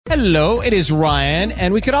Hello, it is Ryan,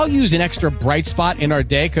 and we could all use an extra bright spot in our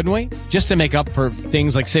day, couldn't we? Just to make up for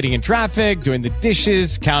things like sitting in traffic, doing the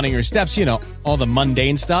dishes, counting your steps, all the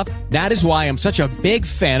mundane stuff. That is why I'm such a big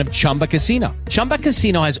fan of Chumba Casino. Chumba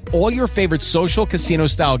Casino has all your favorite social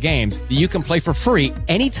casino-style games that you can play for free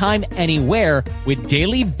anytime, anywhere with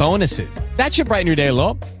daily bonuses. That should brighten your day a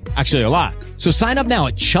little. Actually, a lot. So sign up now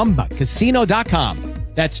at ChumbaCasino.com.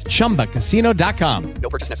 That's ChumbaCasino.com. No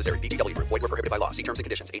purchase necessary. VGW Group. Void where prohibited by law. See terms and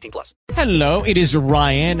conditions. 18+. Hello, it is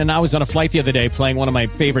Ryan, and I was on a flight the other day playing one of my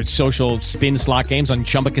favorite social spin slot games on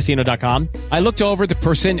ChumbaCasino.com. I looked over at the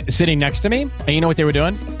person sitting next to me, and you know what they were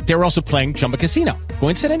doing? They were also playing Chumba Casino.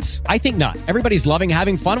 Coincidence? I think not. Everybody's loving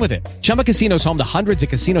having fun with it. Chumba Casino is home to hundreds of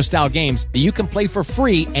casino-style games that you can play for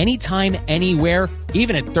free anytime, anywhere,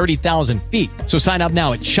 even at 30,000 feet. So sign up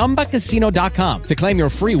now at ChumbaCasino.com to claim your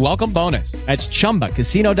free welcome bonus. That's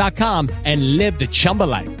ChumbaCasino.com and live the Chumba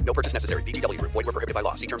life. No purchase necessary. VGW Group. Void where prohibited by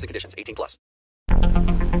law. See terms and conditions. 18+.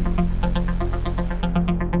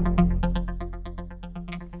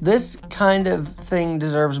 This kind of thing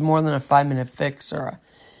deserves more than a 5-minute fix or a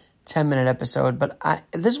 10-minute episode, but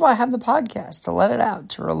this is why I have the podcast, to let it out,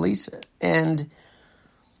 to release it. And,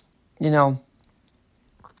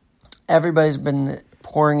 everybody's been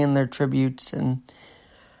pouring in their tributes and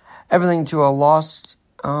everything to a lost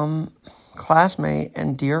classmate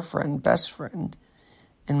and dear friend, best friend,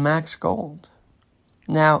 in Max Gold.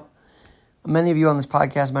 Now, many of you on this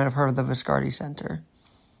podcast might have heard of the Viscardi Center,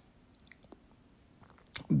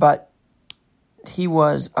 but he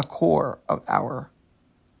was a core of our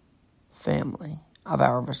family, of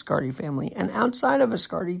our Viscardi family, and outside of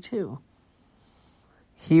Viscardi too.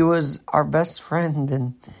 He was our best friend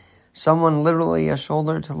and someone literally a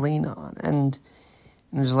shoulder to lean on. And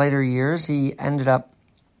in his later years, he ended up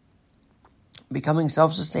becoming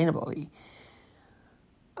self-sustainable. He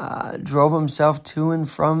drove himself to and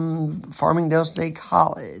from Farmingdale State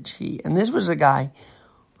College. And this was a guy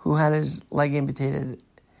who had his leg amputated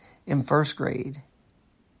in first grade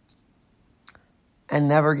and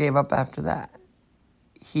never gave up after that.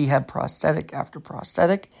 He had prosthetic after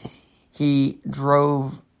prosthetic. He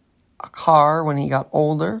drove a car when he got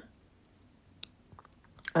older,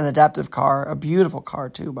 an adaptive car, a beautiful car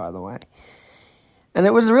too, by the way. And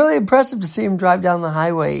it was really impressive to see him drive down the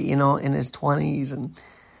highway, in his 20s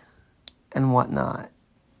and whatnot.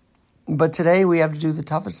 But today we have to do the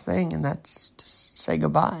toughest thing, and that's to say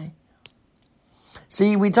goodbye.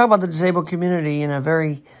 See, we talk about the disabled community in a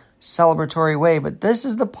very celebratory way, but this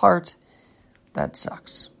is the part that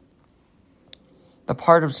sucks. The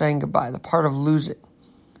part of saying goodbye, the part of losing,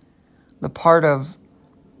 the part of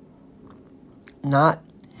not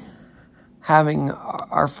having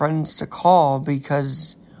our friends to call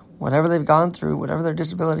because whatever they've gone through, whatever their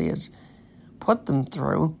disability has put them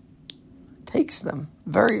through, takes them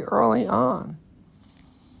very early on.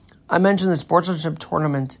 I mentioned the sportsmanship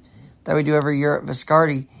tournament that we do every year at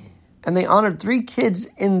Viscardi, and they honored 3 kids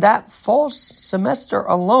in that fall semester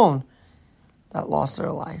alone that lost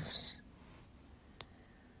their lives.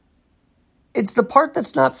 It's the part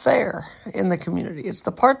that's not fair in the community. It's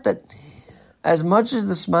the part that, as much as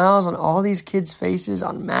the smiles on all these kids' faces,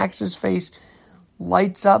 on Max's face,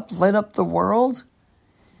 lit up the world,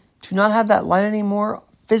 to not have that light anymore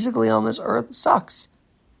physically on this earth sucks.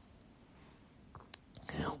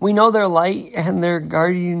 We know their light and their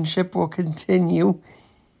guardianship will continue,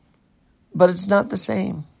 but it's not the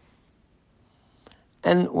same.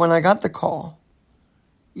 And when I got the call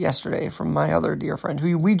yesterday from my other dear friend,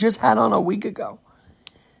 who we just had on a week ago,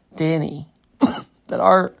 Danny, that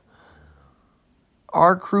our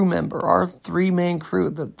crew member, our 3-man crew,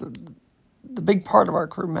 the big part of our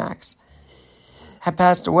crew, Max, had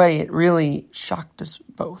passed away, it really shocked us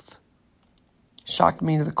both. Shocked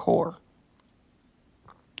me to the core.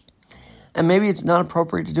 And maybe it's not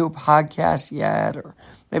appropriate to do a podcast yet, or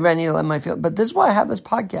maybe I need to let my feel. But this is why I have this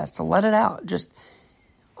podcast, to let it out. Just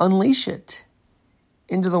unleash it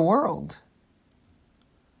into the world.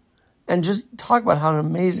 And just talk about how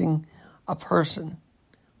amazing a person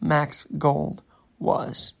Max Gold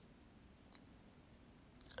was.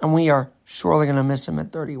 And we are surely going to miss him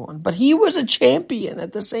at 31. But he was a champion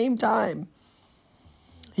at the same time.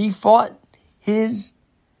 He fought his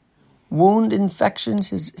wound infections,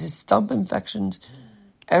 his stump infections,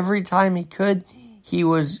 every time he could. He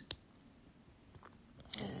was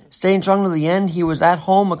staying strong to the end. He was at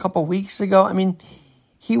home a couple weeks ago. I mean,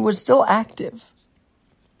 he was still active.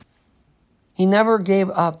 He never gave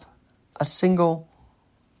up a single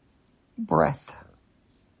breath.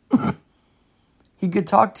 He could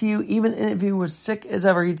talk to you, even if he was sick as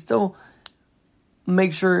ever. He'd still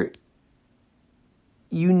make sure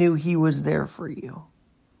you knew he was there for you.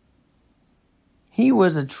 He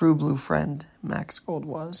was a true blue friend, Max Gold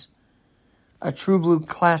was. A true blue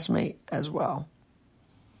classmate as well.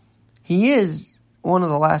 He is one of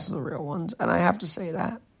the last of the real ones, and I have to say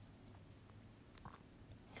that.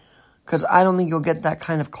 Because I don't think you'll get that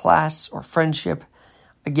kind of class or friendship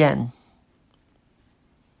again.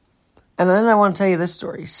 And then I want to tell you this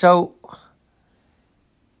story. So,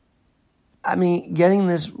 I mean, getting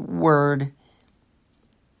this word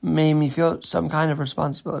made me feel some kind of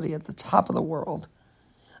responsibility at the top of the world.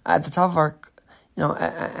 At the top of our,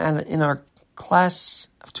 and in our class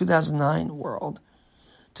of 2009 world.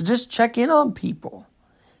 To just check in on people.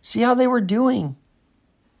 See how they were doing.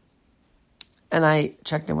 And I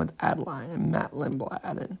checked in with Adeline and Matt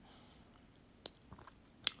Lindblad and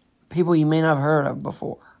people you may not have heard of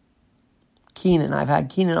before. Keenan. I've had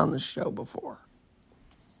Keenan on the show before.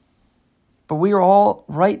 But we were all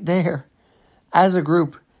right there as a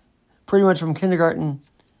group, pretty much from kindergarten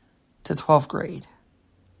to 12th grade.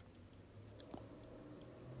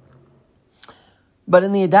 But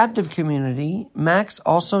in the adaptive community, Max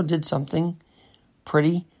also did something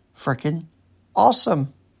pretty frickin'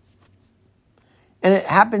 awesome. And it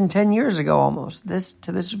happened 10 years ago almost, this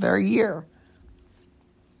very year.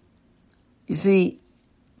 You see,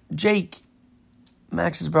 Jake,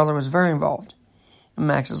 Max's brother, was very involved in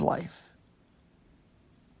Max's life.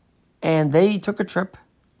 And they took a trip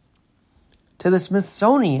to the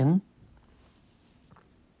Smithsonian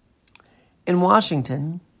in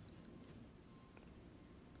Washington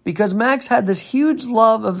because Max had this huge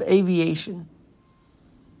love of aviation.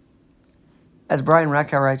 As Brian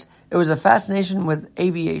Recka writes, it was a fascination with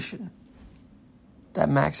aviation that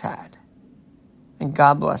Max had. And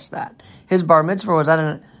God bless that. His bar mitzvah was at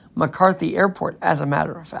a McCarthy Airport, as a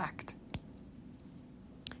matter of fact.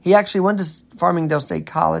 He actually went to Farmingdale State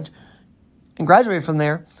College and graduated from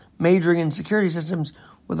there, majoring in security systems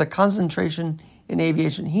with a concentration in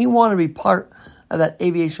aviation. He wanted to be part of that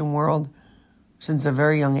aviation world since a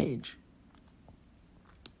very young age.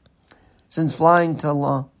 Since flying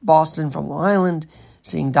to Boston from Long Island,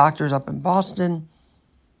 seeing doctors up in Boston.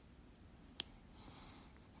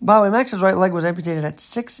 By the way, Max's right leg was amputated at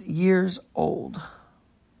 6 years old.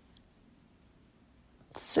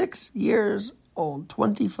 6 years old,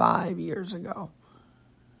 25 years ago.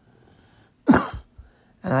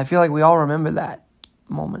 And I feel like we all remember that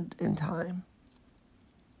moment in time.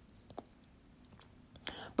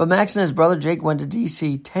 But Max and his brother Jake went to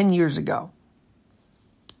D.C. 10 years ago.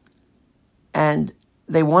 And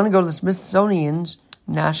they want to go to the Smithsonian's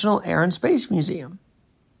National Air and Space Museum.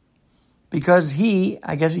 Because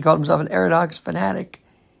I guess he called himself an Aerodox fanatic,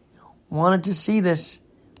 wanted to see this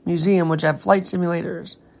museum, which had flight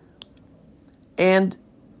simulators. And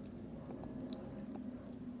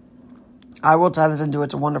I will tie this into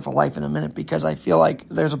It's a Wonderful Life in a minute, because I feel like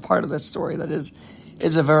there's a part of this story that is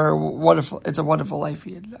a very wonderful, It's a Wonderful Life.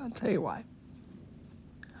 I'll tell you why.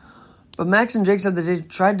 But Max and Jake said that they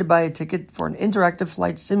tried to buy a ticket for an interactive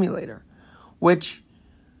flight simulator, which,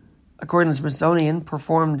 according to the Smithsonian,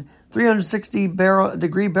 performed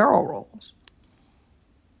 360-degree barrel rolls.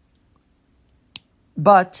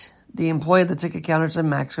 But the employee at the ticket counter said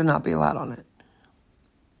Max could not be allowed on it.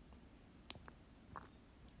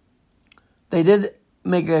 They did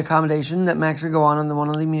make an accommodation that Max could go on one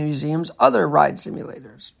of the museum's other ride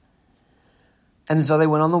simulators. And so they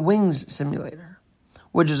went on the Wings simulator,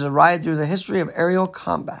 which is a ride through the history of aerial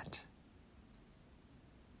combat.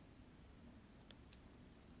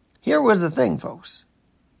 Here was the thing, folks.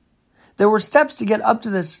 There were steps to get up to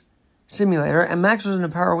this simulator, and Max was in a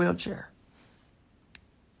power wheelchair.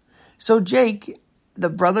 So Jake, the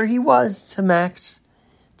brother he was to Max,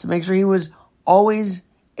 to make sure he was always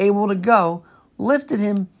able to go, lifted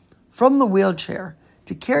him from the wheelchair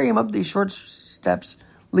to carry him up these short steps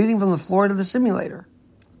leading from the floor to the simulator.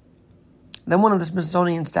 Then one of the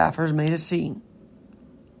Smithsonian staffers made a scene,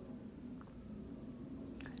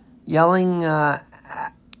 yelling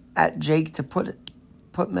at Jake to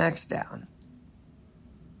put Max down.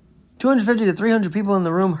 250 to 300 people in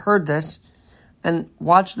the room heard this and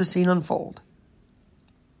watched the scene unfold.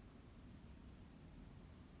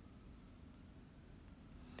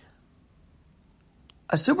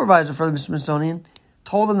 A supervisor for the Smithsonian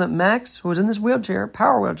told them that Max, who was in this wheelchair,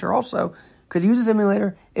 power wheelchair also, could use a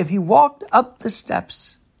simulator if he walked up the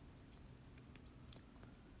steps.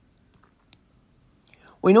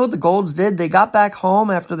 We know what the Golds did. They got back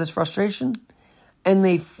home after this frustration, and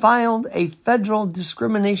they filed a federal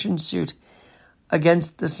discrimination suit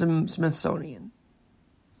against the Smithsonian.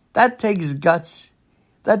 That takes guts.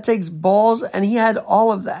 That takes balls, and he had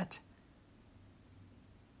all of that.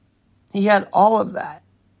 He had all of that.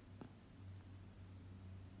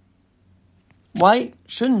 Why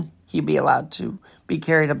shouldn't he be allowed to be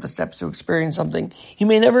carried up the steps to experience something he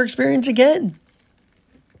may never experience again?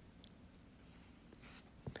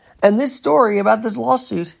 And this story about this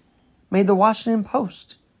lawsuit made the Washington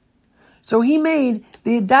Post. So he made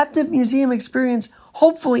the adaptive museum experience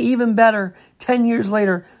hopefully even better 10 years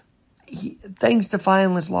later, thanks to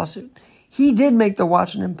filing this lawsuit. He did make the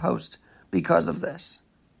Washington Post because of this.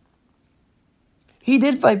 He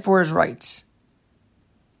did fight for his rights.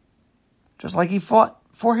 Just like he fought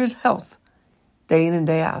for his health day in and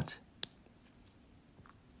day out.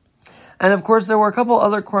 And of course, there were a couple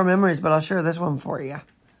other core memories, but I'll share this one for you.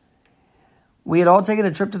 We had all taken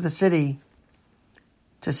a trip to the city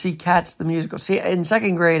to see Cats the musical. See, in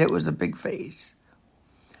second grade, it was a big phase.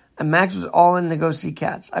 And Max was all in to go see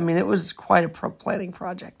Cats. I mean, it was quite a planning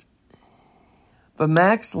project. But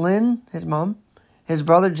Max, Lynn, his mom, his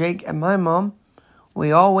brother Jake, and my mom,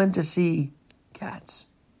 we all went to see Cats.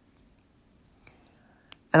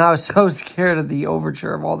 And I was so scared of the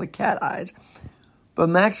overture of all the cat eyes. But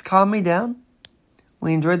Max calmed me down.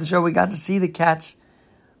 We enjoyed the show. We got to see the Cats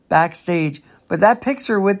backstage. But that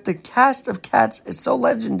picture with the cast of Cats is so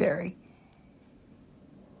legendary.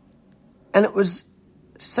 And it was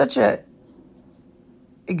such a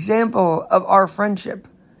example of our friendship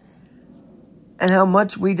and how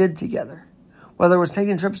much we did together. Whether it was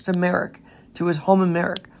taking trips to Merrick, to his home in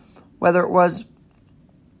Merrick, whether it was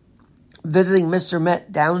visiting Mr.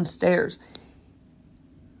 Met downstairs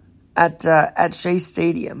at Shea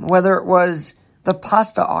Stadium, whether it was the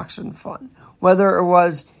pasta auction fun, whether it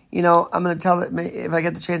was, I'm going to tell it, if I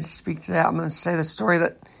get the chance to speak today, I'm going to say the story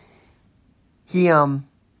that he had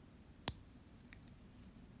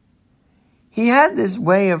this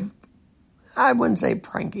way of, I wouldn't say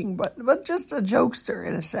pranking, but just a jokester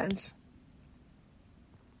in a sense.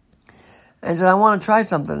 And said, I want to try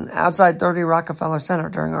something outside 30 Rockefeller Center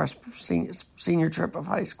during our senior trip of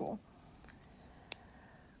high school.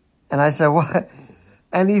 And I said, what?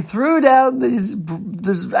 And he threw down this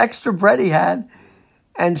extra bread he had.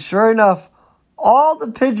 And sure enough, all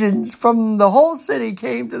the pigeons from the whole city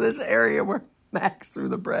came to this area where Max threw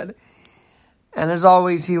the bread. And as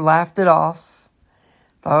always, he laughed it off.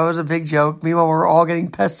 Thought it was a big joke. Meanwhile, we're all getting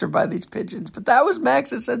pestered by these pigeons. But that was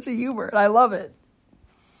Max's sense of humor, and I love it.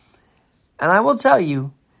 And I will tell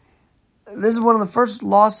you, this is one of the first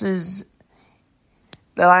losses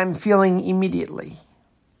that I'm feeling immediately.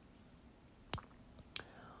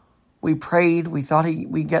 We prayed. We thought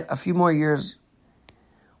we'd get a few more years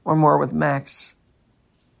or more with Max.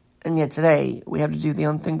 And yet today, we have to do the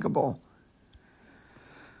unthinkable.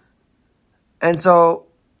 And so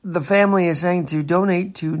the family is saying to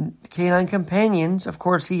donate to Canine Companions. Of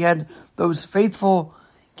course, he had those faithful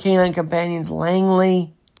Canine Companions,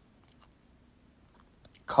 Langley,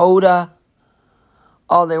 Coda.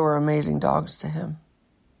 Oh, they were amazing dogs to him.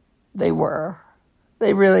 They were.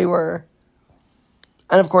 They really were.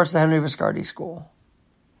 And of course, the Henry Viscardi School.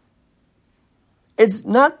 It's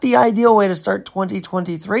not the ideal way to start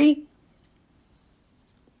 2023,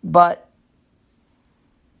 but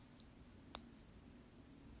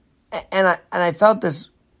and I felt this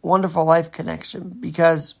wonderful life connection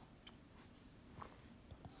because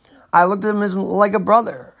I looked at him as like a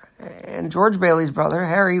brother. And George Bailey's brother,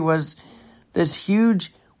 Harry, was this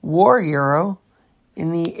huge war hero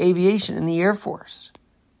in the aviation, in the Air Force.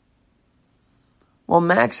 Well,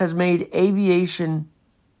 Max has made aviation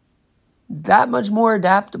that much more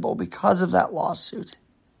adaptable because of that lawsuit.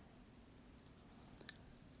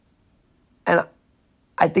 And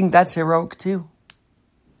I think that's heroic too.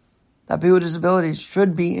 That people with disabilities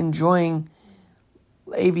should be enjoying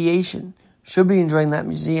aviation, should be enjoying that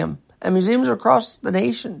museum. And museums across the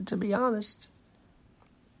nation, to be honest.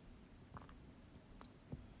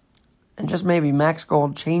 And just maybe Max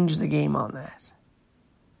Gold changed the game on that.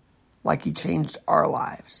 Like he changed our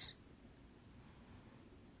lives.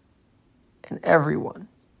 And everyone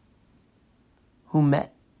who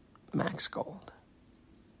met Max Gold.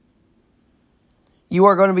 You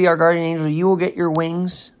are going to be our guardian angel. You will get your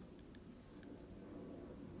wings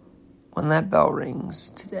when that bell rings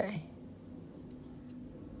today.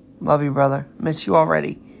 Love you, brother. Miss you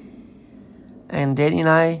already. And Danny and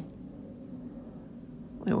I,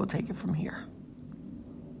 we will take it from here.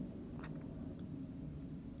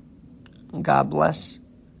 God bless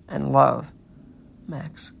and love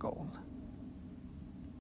Max Gold.